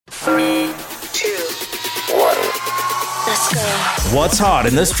3, 2, 1. Let's go. What's hot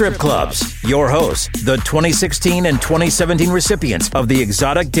in the strip clubs? Your hosts, the 2016 and 2017 recipients of the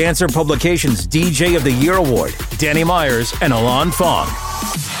Exotic Dancer Publications DJ of the Year Award, Danny Myers and Alon Fong.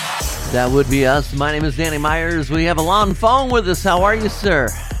 That would be us. My name is Danny Myers. We have Alon Fong with us. How are you, sir?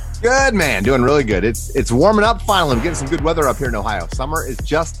 Good, man. Doing really good. It's warming up finally. I'm getting some good weather up here in Ohio. Summer is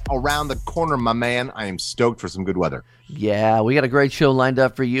just around the corner, my man. I am stoked for some good weather. Yeah, we got a great show lined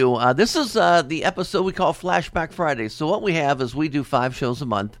up for you. This is the episode we call Flashback Friday. So what we have is we do 5 shows a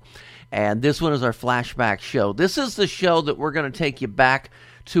month, and this one is our Flashback show. This is the show that we're going to take you back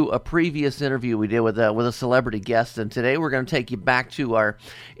to a previous interview we did with a celebrity guest, and today we're going to take you back to our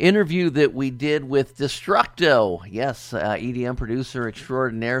interview that we did with DESTRUCTO. Yes, EDM producer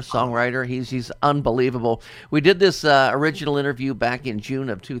extraordinaire, songwriter. He's unbelievable. We did this original interview back in June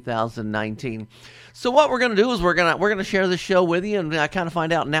of 2019. So what we're going to do is we're going to share this show with you and kind of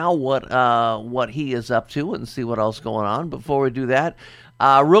find out now what he is up to and see what else is going on. Before we do that,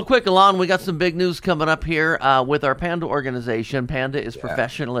 real quick, Alon, we got some big news coming up here with our Panda organization. Panda is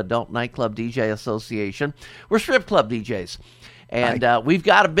Professional Adult Nightclub DJ Association. We're strip club DJs. And we've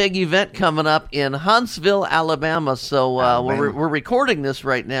got a big event coming up in Huntsville, Alabama. So we're recording this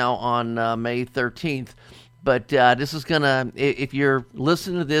right now on May 13th. But this is going to, if you're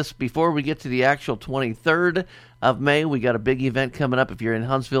listening to this before we get to the actual 23rd of May, we got a big event coming up. If you're in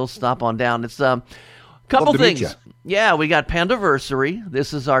Huntsville, stop on down. It's couple things. Yeah, we got Pandaversary.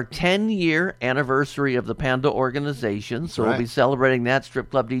 This is our 10-year anniversary of the Panda organization. So we'll be celebrating that.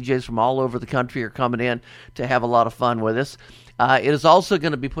 Strip club DJs from all over the country are coming in to have a lot of fun with us. It is also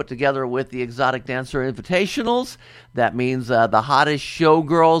going to be put together with the Exotic Dancer Invitationals. That means the hottest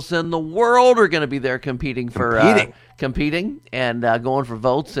showgirls in the world are going to be there competing and going for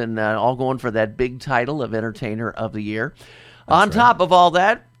votes and all going for that big title of Entertainer of the Year. On top of all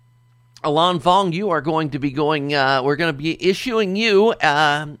that, Alon Fong, you are going to be we're going to be issuing you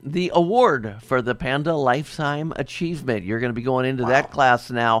the award for the Panda Lifetime Achievement. You're going to be going into that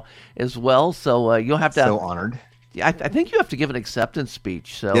class now as well. So you'll have to. So honored. I think you have to give an acceptance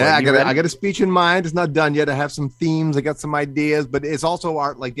speech. So yeah, I got a speech in mind. It's not done yet. I have some themes. I got some ideas, but it's also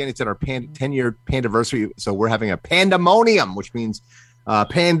like Danny said, our 10-year Pandaversary. So we're having a pandemonium, which means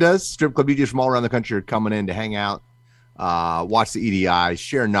pandas, strip club DJs from all around the country are coming in to hang out. Watch the EDI,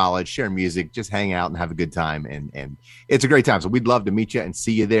 share knowledge, share music, just hang out and have a good time. And it's a great time. So we'd love to meet you and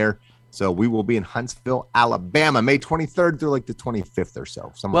see you there. So we will be in Huntsville, Alabama, May 23rd through like the 25th or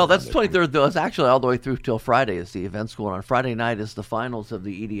so. Well, that's 23rd, though. It's actually all the way through till Friday is the event's going on. Friday night is the finals of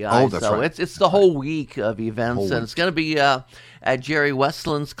the EDI. Oh, that's right. It's the whole week of events. And it's going to be at Jerry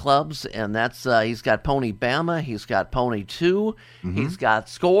Westland's clubs. And that's he's got Pony Bama. He's got Pony 2. Mm-hmm. He's got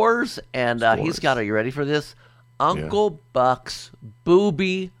Scores. And he's got, are you ready for this? Uncle Buck's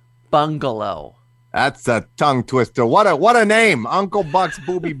Booby Bungalow. That's a tongue twister. What a name, Uncle Buck's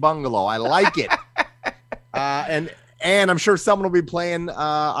Booby Bungalow. I like it. And I'm sure someone will be playing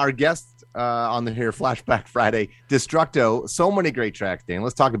our guest on the here Flashback Friday, DESTRUCTO. So many great tracks, Dan.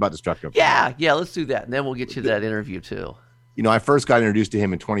 Let's talk about DESTRUCTO. Yeah, let's do that, and then we'll get you that interview too. You know, I first got introduced to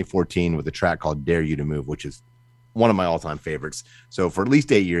him in 2014 with a track called "Dare You to Move," which is one of my all-time favorites. So for at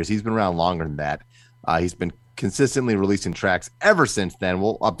least 8 years, he's been around longer than that. He's been consistently releasing tracks ever since then.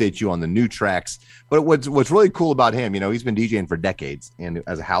 We'll update you on the new tracks. But what's really cool about him, you know, he's been DJing for decades and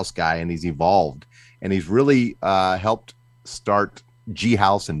as a house guy, and he's evolved, and he's really helped start G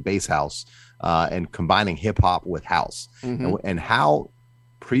house and bass house and combining hip hop with house. Mm-hmm. And how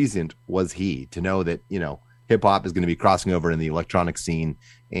present was he to know that, you know, hip hop is going to be crossing over in the electronic scene,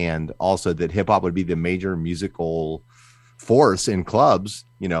 and also that hip hop would be the major musical force in clubs,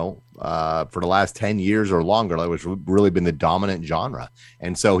 you know, for the last 10 years or longer. Like, it's really been the dominant genre.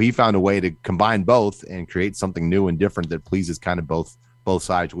 And so he found a way to combine both and create something new and different that pleases kind of both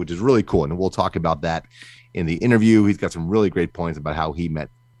sides, which is really cool. And we'll talk about that in the interview. He's got some really great points about how he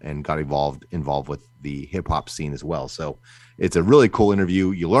met and got involved with the hip hop scene as well. So it's a really cool interview.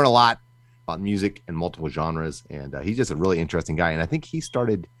 You learn a lot about music and multiple genres, and he's just a really interesting guy. And I think he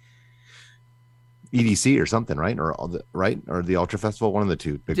started EDC or something, right? Or the Ultra Festival, one of the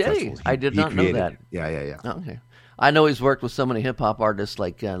two big festivals. I did not know that. Yeah. Oh, okay. I know he's worked with so many hip hop artists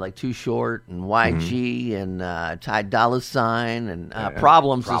like Too Short and YG and Ty Dolla $ign and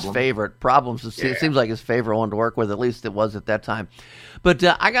Problems is his favorite. It seems like his favorite one to work with. At least it was at that time. But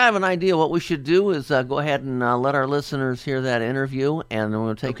I have an idea. What we should do is go ahead and let our listeners hear that interview, and then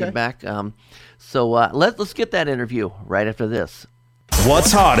we'll take it back. So let's get that interview right after this.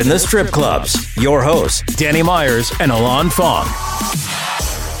 What's hot in the strip clubs? Your hosts, Danny Myers and Alon Fong.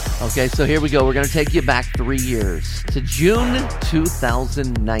 Okay, so here we go. We're going to take you back 3 years to June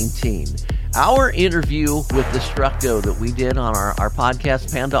 2019. Our interview with DESTRUCTO that we did on our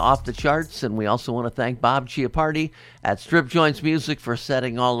podcast, Panda Off the Charts, and we also want to thank Bob Chiappardi at Strip Joints Music for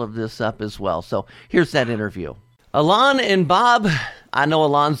setting all of this up as well. So here's that interview. Alon and Bob, I know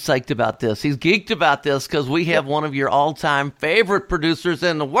Alon's psyched about this. He's geeked about this because we have one of your all-time favorite producers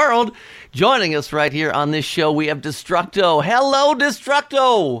in the world joining us right here on this show. We have DESTRUCTO. Hello,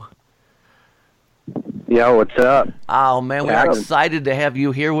 DESTRUCTO. Yo, what's up? Oh, man, we're excited to have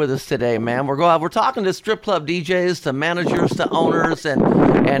you here with us today, man. We're talking to strip club DJs, to managers, to owners, and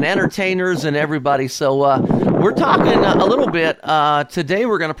entertainers, and everybody. So we're talking a little bit. Today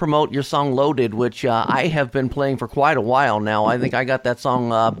we're going to promote your song Loaded, which I have been playing for quite a while now. I think I got that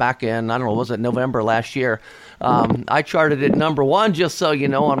song back in, I don't know, was it November last year? I charted it number one, just so you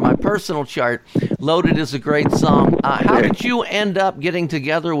know, on my personal chart. Loaded is a great song. How did you end up getting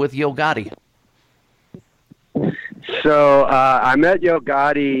together with Yo Gotti? So I met Yo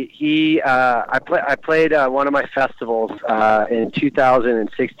Gotti. I played one of my festivals in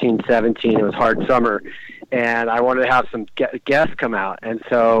 2016-17. It was Hard Summer, and I wanted to have some guests come out. And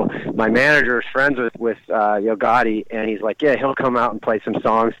so my manager is friends with Yo Gotti, and he's like, "Yeah, he'll come out and play some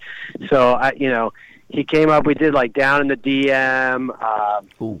songs." So he came up. We did like Down in the DM,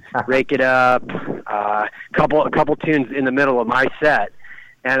 Rake It Up, a couple tunes in the middle of my set.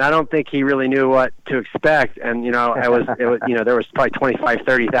 And I don't think he really knew what to expect. And, it was there was probably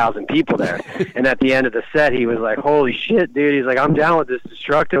 30,000 people there. And at the end of the set, he was like, "Holy shit, dude." He's like, "I'm down with this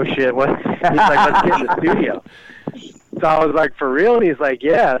DESTRUCTO shit. What?" He's like, "Let's get in the studio." So I was like, "For real?" And he's like,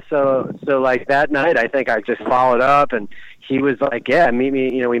 "Yeah." So like that night, I think I just followed up, and he was like, "Yeah, meet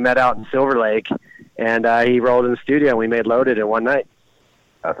me." We met out in Silver Lake, and he rolled in the studio, and we made Loaded in one night.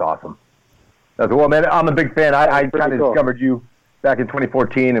 That's awesome. Well, man, I'm a big fan. I kind of discovered you back in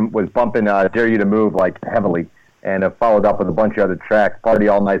 2014 and was bumping Dare You to Move like heavily, and have followed up with a bunch of other tracks, Party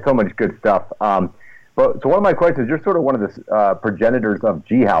All Night, so much good stuff. So one of my questions, you're sort of one of the progenitors of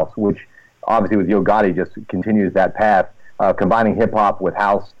G House, which obviously with Yo Gotti just continues that path, combining hip hop with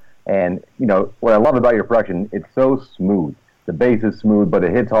house. And what I love about your production, it's so smooth. The bass is smooth, but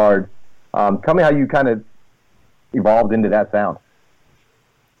it hits hard. Tell me how you kind of evolved into that sound.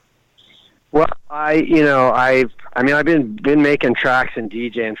 Well, I've been making tracks and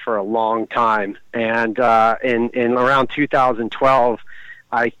DJing for a long time, and in around 2012,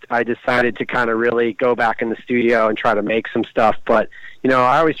 I decided to kind of really go back in the studio and try to make some stuff. But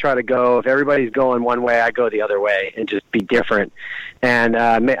I always try to go, if everybody's going one way, I go the other way and just be different. And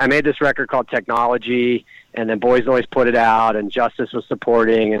I made this record called Technology, and then Boys Noise put it out, and Justice was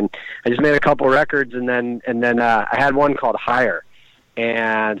supporting, and I just made a couple records, and then I had one called Higher.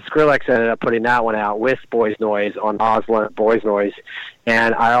 And Skrillex ended up putting that one out with Boys Noise on Oslo Boys Noise.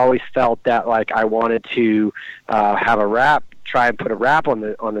 And I always felt that like I wanted to have a rap, try and put a rap on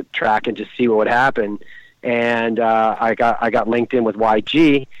the track and just see what would happen. And I got linked in with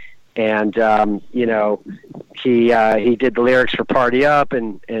YG, and he did the lyrics for Party Up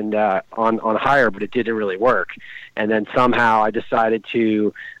and on Higher, but it didn't really work. And then somehow I decided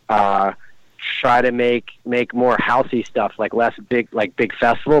to try to make more housey stuff, like less big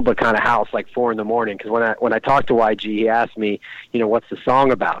festival, but kind of house, like 4 a.m. Because when I talked to YG, he asked me, what's the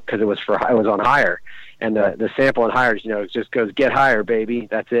song about? Because it was on Higher, and the sample on Higher, it just goes, "Get higher, baby."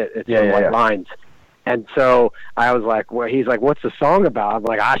 That's it. It's lines. And so I was like, well, he's like, "What's the song about?" I'm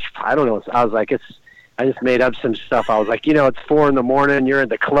like, I don't know. I was like, I just made up some stuff. I was like, it's 4 a.m. You're in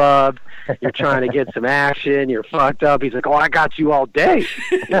the club. You're trying to get some action. You're fucked up. He's like, "Oh, I got you all day."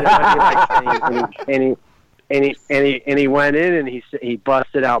 And he went in and he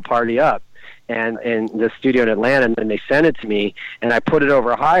busted out Party Up, and the studio in Atlanta, and then they sent it to me, and I put it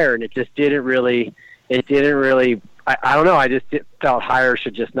over Higher, and it didn't really. I don't know. I just felt Higher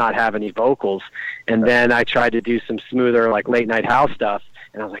should just not have any vocals, and then I tried to do some smoother, like late night house stuff.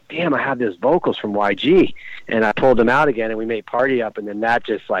 And I was like, damn, I have those vocals from YG. And I pulled them out again, and we made Party Up, and then that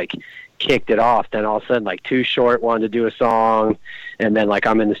just, like, kicked it off. Then all of a sudden, like, Too Short wanted to do a song, and then, like,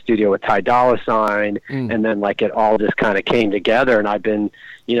 I'm in the studio with Ty Dolla $ign, and then, like, it all just kind of came together, and I've been,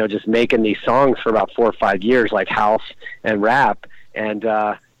 just making these songs for about 4 or 5 years, like house and rap, and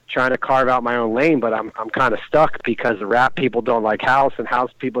trying to carve out my own lane, but I'm kind of stuck because the rap people don't like house and house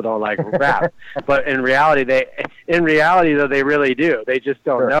people don't like rap. But in reality, though, they really do. They just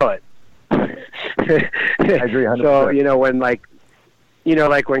don't know it. I agree 100%. So, when like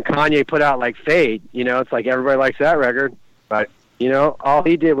when Kanye put out like Fade, it's like everybody likes that record. Right. All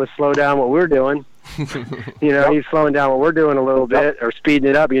he did was slow down what we're doing. He's slowing down what we're doing a little bit, or speeding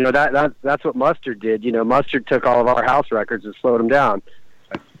it up. That's what Mustard did. Mustard took all of our house records and slowed them down.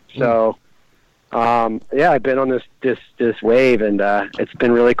 So, yeah, I've been on this wave, and it's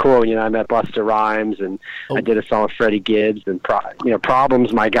been really cool. I met Busta Rhymes, and I did a song with Freddie Gibbs, and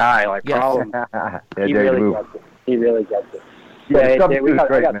Problem's my guy. Like Problem, he really gets it. He really gets it. Yeah, I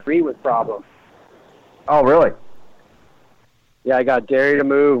got 3 with Problem. Oh, really? Yeah, I got Dare You to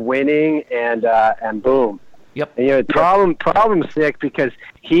Move, Winning, and Boom. Yep. And, Problem's sick because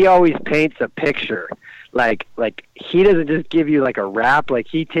he always paints a picture. Like he doesn't just give you like a rap. Like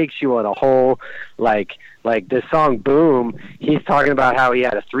he takes you on a whole like this song Boom. He's talking about how he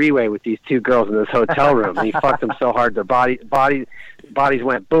had a 3-way with these 2 girls in this hotel room, and he fucked them so hard their bodies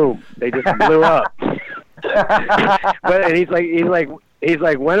went boom. They just blew up. And he's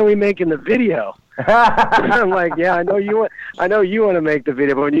like, when are we making the video? I'm like, yeah, I know you want to make the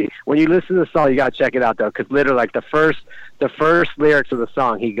video, but when you listen to the song, you gotta check it out though, because literally, like the first lyrics of the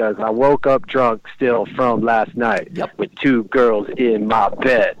song, he goes, "I woke up drunk still from last night with 2 girls in my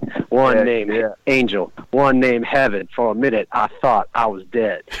bed, one named Angel, one named Heaven. For a minute, I thought I was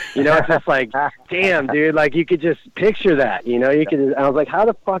dead." It's just like, damn, dude, like you could just picture that. I was like, how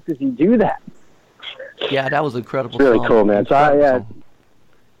the fuck does he do that? Yeah, that was incredible. It's really cool, man. So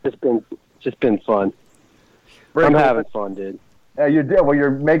it's just been fun. I'm having fun, dude.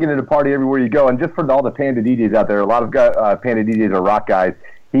 You're making it a party everywhere you go. And just for all the Panda DJs out there, a lot of Panda DJs are rock guys.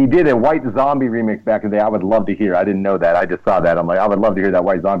 He did a White Zombie remix back in the day. I would love to hear. I didn't know that. I just saw that. I'm like, I would love to hear that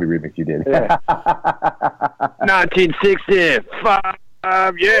White Zombie remix you did. Yeah. 1965. Yeah.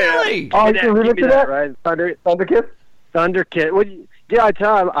 Really? Oh, you can remix that, right? Thunderkiss? Thunderkiss. Yeah, I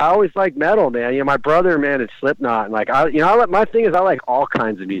tell you, I always like metal, man. My brother, man, it's Slipknot, and my thing is I like all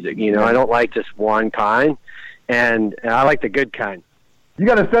kinds of music. I don't like just one kind, and I like the good kind. You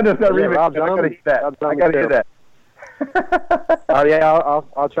got to send us that remix. I got to hear that. I got to hear that. Oh yeah,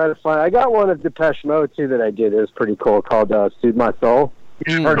 I'll try to find. I got one of Depeche Mode too that I did. It was pretty cool, called "Soothe My Soul."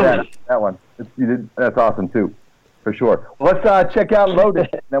 Heard that one. That's awesome too, for sure. Well, let's check out Loaded,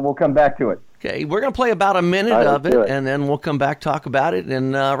 and then we'll come back to it. Okay, we're going to play about a minute of it, and then we'll come back, talk about it,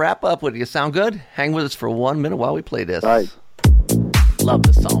 and wrap up with you. Sound good? Hang with us for 1 minute while we play this. Right. Love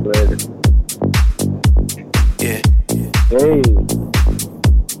this song. Yeah. Hey.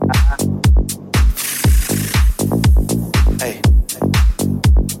 Hey.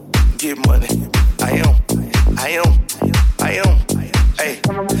 Get money. I am. Hey.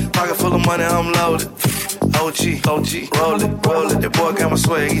 Pocket full of money, I'm loaded. OG, roll it. That boy got my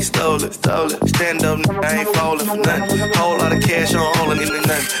swag, he stole it. Stand up, I ain't falling for nothing. Whole lot of cash on all of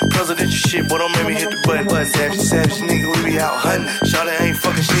nothing. Presidential shit, boy, don't make me hit the button. Savage, nigga, we be out hunting. Shawty ain't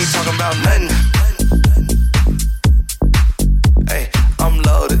fucking, she ain't talking about nothing. Hey, I'm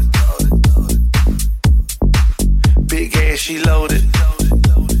loaded. Big ass, she loaded.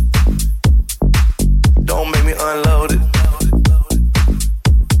 Don't make me unload it.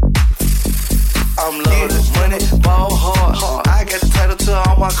 I'm loaded. Money, ball hard. I got the title to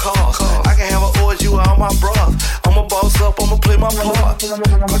all my cars. I can have an orgy with all my bras. I'ma boss up, I'ma play my part.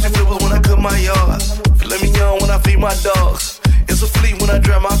 Cause you flippers when I cut my yard. Let me young when I feed my dogs. It's a fleet when I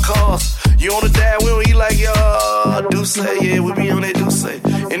drive my cars. You on the dad, we don't eat like y'all. Do say, yeah, we be on that do say.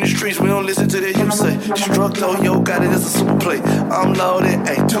 In the streets, we don't listen to that you say. Destructo, yo, got it as a super play. I'm loaded,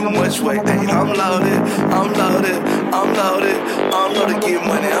 ain't too much weight. Ay, I'm loaded, get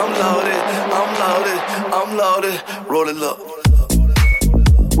money. I'm loaded, roll it up.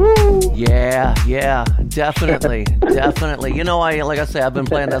 Woo! Yeah, definitely. Like I say, I've been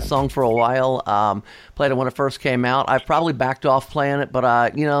playing that song for a while. Played it when it first came out. I've probably backed off playing it,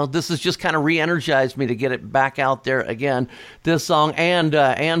 but this has just kind of re-energized me to get it back out there again. This song and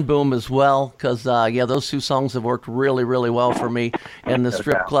Boom as well, because those 2 songs have worked really, really well for me in the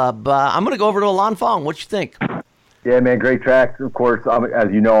strip club. I'm going to go over to Alon Fong. What you think? Yeah, man, great track. Of course,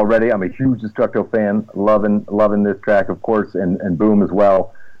 as you know already, I'm a huge Destructo fan. Loving this track, of course, and Boom as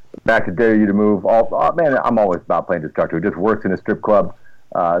well. Back to Dare You to Move. Man, I'm always about playing Destructo. It just works in a strip club,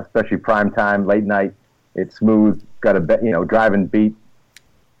 especially prime time, late night. It's smooth, got a driving beat.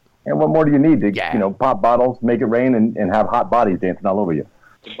 And what more do you need to pop bottles, make it rain, and have hot bodies dancing all over you?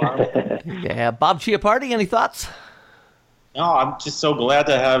 Yeah, Bob Chiappardi, any thoughts? No, I'm just so glad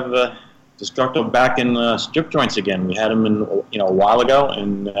to have Destructo back in strip joints again. We had him a while ago,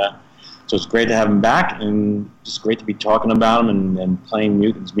 and so it's great to have him back, and just great to be talking about him and playing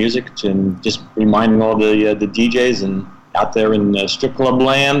his music, and just reminding all the DJs and out there in strip club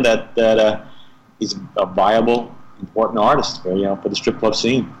land that he's a viable, important artist for the strip club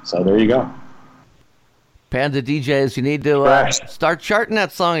scene. So there you go. Panda DJs, you need to start charting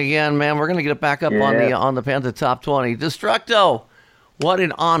that song again, man. We're gonna get it back up on the Panda Top 20. Destructo, what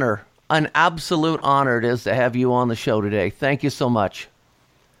an honor. An absolute honor it is to have you on the show today. Thank you so much.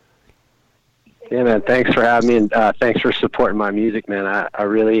 Yeah, man. Thanks for having me, and thanks for supporting my music, man. I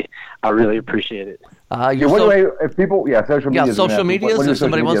really appreciate it. If people, social media. Yeah, social media. If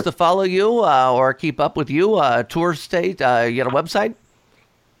somebody wants to follow you or keep up with you, tour state, you got a website?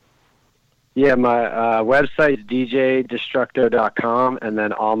 Yeah, my website is djdestructo.com, and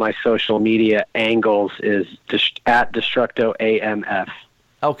then all my social media angles is at Destructo AMF.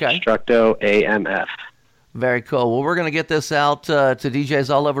 Okay. Destructo AMF. Very cool. Well, we're going to get this out to DJs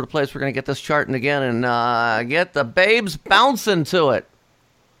all over the place. We're going to get this charting again and get the babes bouncing to it.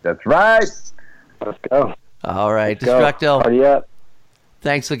 That's right. Let's go. All right, Let's Destructo. Party up.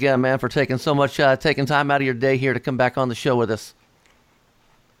 Thanks again, man, for taking taking time out of your day here to come back on the show with us.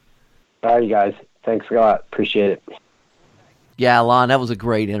 All right, you guys. Thanks a lot. Appreciate it. Yeah, Lon, that was a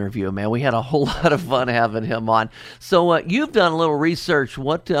great interview, man. We had a whole lot of fun having him on. So you've done a little research.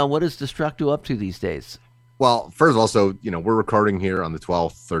 What is Destructo up to these days? Well, first of all, so, we're recording here on the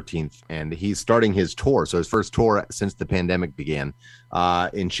 12th, 13th, and he's starting his tour. So his first tour since the pandemic began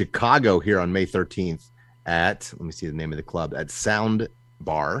in Chicago here on May 13th at, let me see the name of the club, at Sound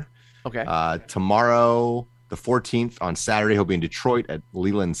Bar. Okay. Tomorrow, the 14th, on Saturday, he'll be in Detroit at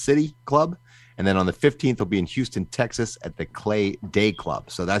Leland City Club. And then on the 15th, he'll be in Houston, Texas at the Clay Day Club.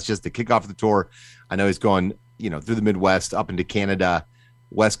 So that's just the kickoff of the tour. I know he's going, through the Midwest, up into Canada,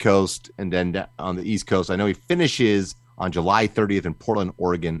 West Coast, and then on the East Coast. I know he finishes on July 30th in Portland,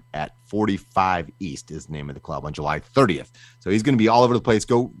 Oregon at 45 East is the name of the club on July 30th. So he's going to be all over the place. If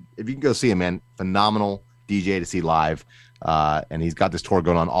you can go see him, man, phenomenal DJ to see live. And he's got this tour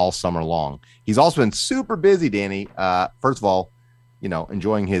going on all summer long. He's also been super busy, Danny. First of all,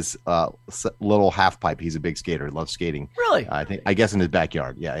 enjoying his little half pipe. He's a big skater, loves skating. Really? I guess in his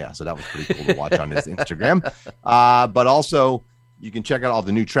backyard. Yeah. So that was pretty cool to watch on his Instagram. But also, you can check out all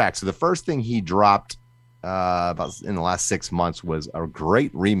the new tracks. So the first thing he dropped about in the last 6 months was a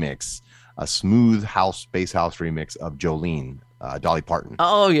great remix, a smooth bass house remix of Jolene, Dolly Parton.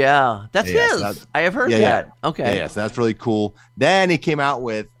 Oh, yeah. That's his. I have heard that. Yeah. Okay. Yeah, so that's really cool. Then he came out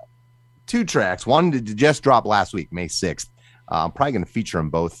with 2 tracks. One just dropped last week, May 6th. I'm probably going to feature them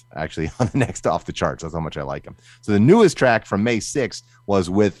both actually on the next Off the Charts. That's how much I like them. So the newest track from May 6th was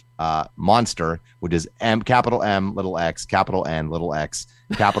with Monster, which is capital M, little x, capital N, little x,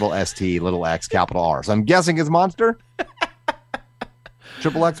 capital ST, little x, capital R. So I'm guessing it's Monster.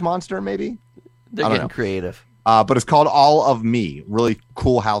 Triple X Monster, maybe? They're getting creative. But it's called All of Me. Really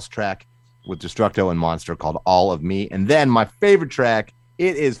cool house track with Destructo and Monster called All of Me. And then my favorite track,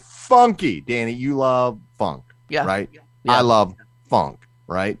 it is funky. Danny, you love funk, right? Yeah. I love funk,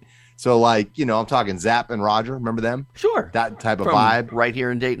 right? So, I'm talking Zapp and Roger. Remember them? Sure. That type of From vibe. Right here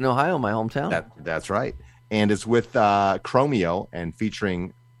in Dayton, Ohio, my hometown. That's right. And it's with Chromeo and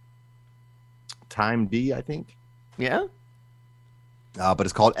featuring Time D, I think. Yeah. But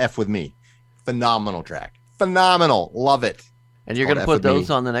it's called F With Me. Phenomenal track. Phenomenal. Love it. And you're going to put those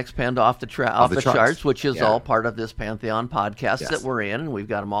on the next Panda off the charts, which is all part of this Pantheon podcast that we're in. And we've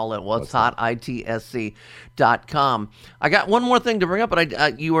got them all at what'shotitsc.com. I got one more thing to bring up,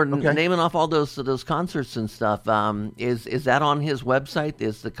 but you were naming off all those concerts and stuff. Is that on his website?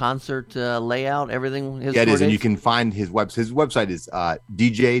 Is the concert layout, everything? It is, and you can find his website. His website is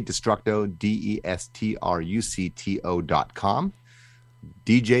DJ Destructo, DESTRUCTO.com.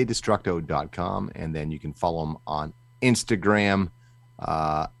 DJDestructo.com, and then you can follow him on Instagram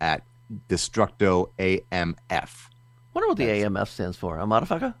at Destructo AMF. Wonder what the AMF stands for. A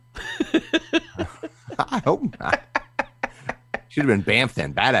motherfucker? I hope not. Should have been Bamf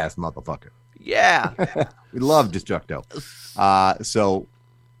then. Badass motherfucker. Yeah. We love Destructo. So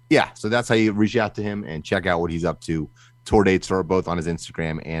that's how you reach out to him and check out what he's up to. Tour dates are both on his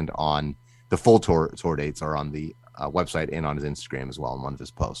Instagram, and on the full tour dates are on the website and on his Instagram as well in one of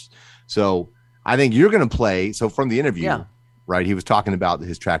his posts. So I think you're going to play. So from the interview, right, he was talking about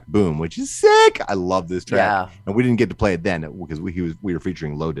his track Boom, which is sick. I love this track. Yeah. And we didn't get to play it then because we were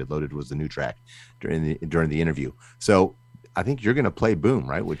featuring Loaded. Loaded was the new track during the interview. So I think you're going to play Boom,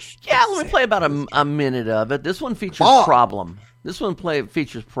 right? Let me play about a minute of it. This one features Problem. This one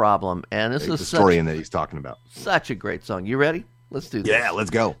features Problem, and this is the story that he's talking about. Such a great song. You ready? Let's do this. Yeah, let's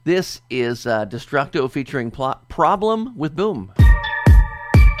go. This is Destructo featuring Problem with Boom.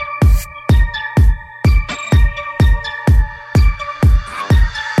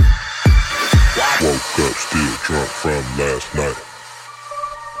 Woke up still drunk from last night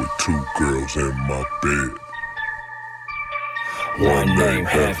with 2 girls in my bed. One named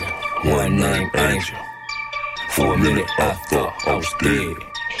Heaven, one named Angel. For a minute I thought I was dead.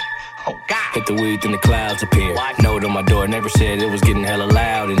 Hit the weed, then the clouds appeared. Note on my door, neighbor said it was getting hella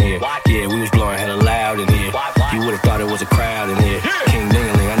loud in here. Yeah, we was blowing hella loud in here. You would've thought it was a crowd in here. King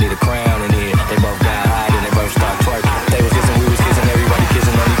Ding-a-ling, I need a crown in here. They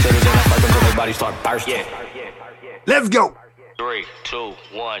body start bursting. Let's go. 3, 2,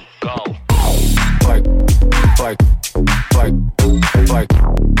 1, go. Fight, fight, fight, fight, fight, fight,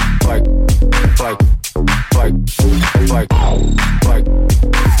 fight, fight, fight, fight, fight,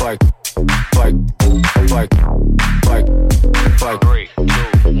 fight, fight, fight. 3, 2,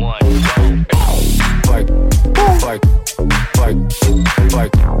 1, go. Fight, fight, fight, fight, fight,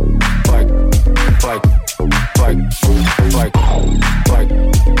 fight, fight, fight, fight, fight,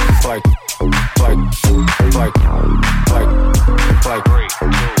 fight, fight, fight, 3, 2,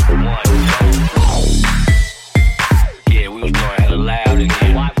 1, go. Yeah, we was going hella loud in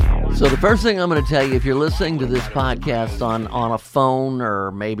here. So the first thing I'm going to tell you, if you're listening to this podcast on a phone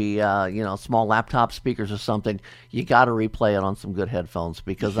or maybe small laptop speakers or something, you got to replay it on some good headphones,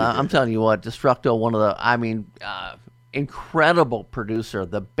 because I'm telling you what, Destructo, one of the incredible producer.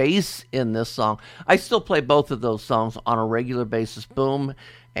 The bass in this song, I still play both of those songs on a regular basis. Boom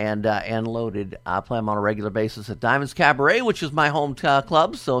and Loaded. I play them on a regular basis at Diamonds Cabaret, which is my home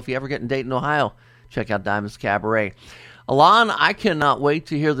club. So if you ever get in Dayton, Ohio, check out Diamonds Cabaret. Alon, I cannot wait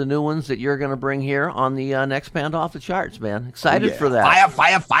to hear the new ones that you're going to bring here on the next band off the charts, man. Excited for that. Fire,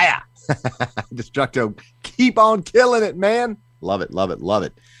 fire, fire. Destructo, keep on killing it, man. Love it, love it, love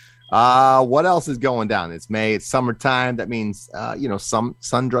it. What else is going down? It's May. It's summertime. That means, some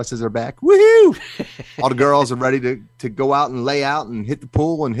sundresses are back. Woohoo! All the girls are ready to go out and lay out and hit the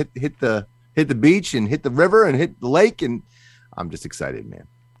pool and hit the beach and hit the river and hit the lake. And I'm just excited, man.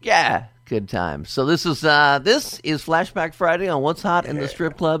 Yeah. Good time. So this is Flashback Friday on What's Hot in the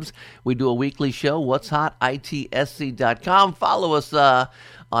Strip Clubs. We do a weekly show, What's Hot, itsc.com. Follow us on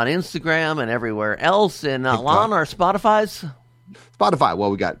Instagram and everywhere else. And Alon, our Spotify's? Spotify.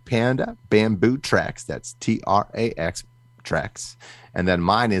 Well, we got Panda Bamboo Tracks. That's TRAX Tracks. And then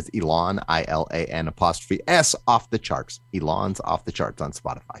mine is Elon, ILAN''S off the charts. Elon's off the charts on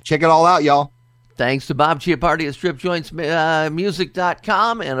Spotify. Check it all out, y'all. Thanks to Bob Chiappardi at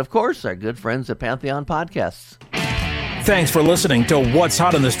StripJointsMusic.com, and of course, our good friends at Pantheon Podcasts. Thanks for listening to What's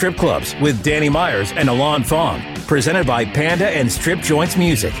Hot in the Strip Clubs with Danny Myers and Alon Fong, presented by Panda and Strip Joints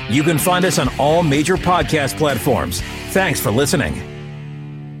Music. You can find us on all major podcast platforms. Thanks for listening.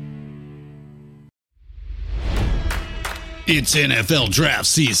 It's NFL draft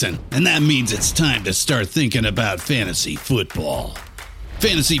season, and that means it's time to start thinking about fantasy football.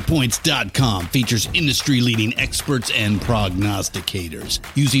 FantasyPoints.com features industry-leading experts and prognosticators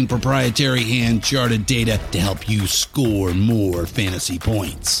using proprietary hand-charted data to help you score more fantasy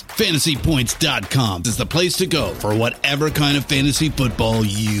points. FantasyPoints.com is the place to go for whatever kind of fantasy football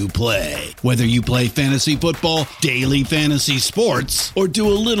you play. Whether you play fantasy football, daily fantasy sports, or do a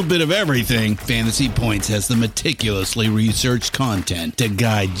little bit of everything, Fantasy Points has the meticulously researched content to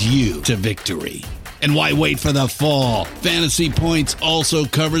guide you to victory. And why wait for the fall? Fantasy Points also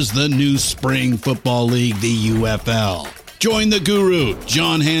covers the new spring football league, the UFL. Join the guru,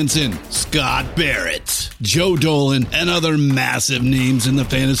 John Hansen, Scott Barrett, Joe Dolan, and other massive names in the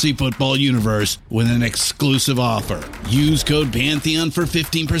fantasy football universe with an exclusive offer. Use code Pantheon for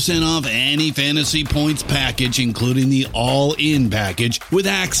 15% off any Fantasy Points package, including the all-in package, with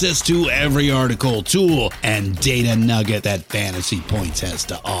access to every article, tool, and data nugget that Fantasy Points has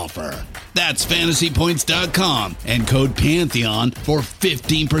to offer. That's FantasyPoints.com and code Pantheon for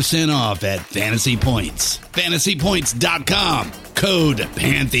 15% off at Fantasy Points. FantasyPoints.com, code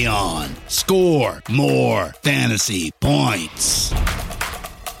Pantheon. Score more fantasy points.